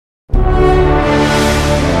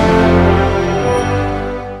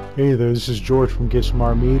Hey there, this is George from Get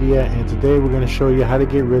Smart Media, and today we're going to show you how to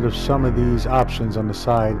get rid of some of these options on the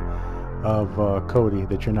side of Kodi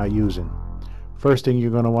that you're not using. First thing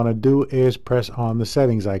you're going to want to do is press on the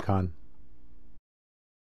settings icon.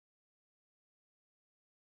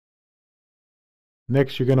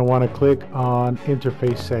 Next, you're going to want to click on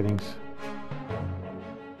interface settings.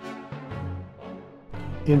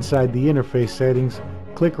 Inside the interface settings,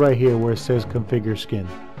 click right here where it says configure skin.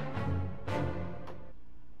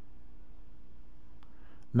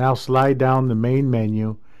 Now slide down the main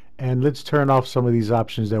menu and let's turn off some of these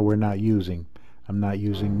options that we're not using. I'm not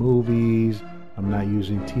using movies, I'm not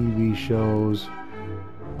using TV shows,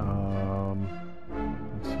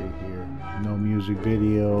 let's see here, no music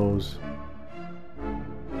videos.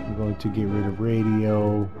 I'm going to get rid of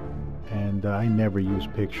radio, and I never use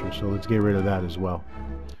pictures, so let's get rid of that as well.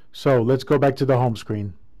 So let's go back to the home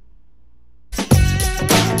screen.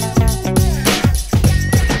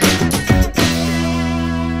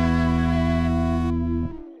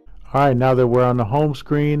 Alright, now that we're on the home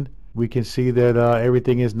screen, we can see that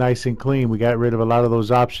everything is nice and clean. We got rid of a lot of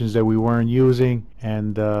those options that we weren't using,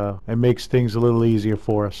 and it makes things a little easier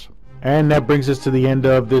for us. And that brings us to the end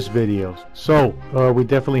of this video. So we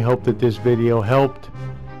definitely hope that this video helped.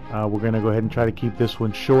 We're going to go ahead and try to keep this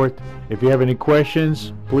one short. If you have any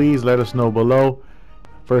questions, please let us know below.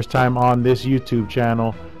 First time on this YouTube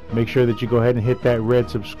channel, make sure that you go ahead and hit that red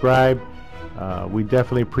subscribe. We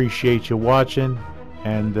definitely appreciate you watching.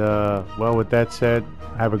 And well, with that said,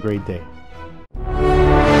 have a great day.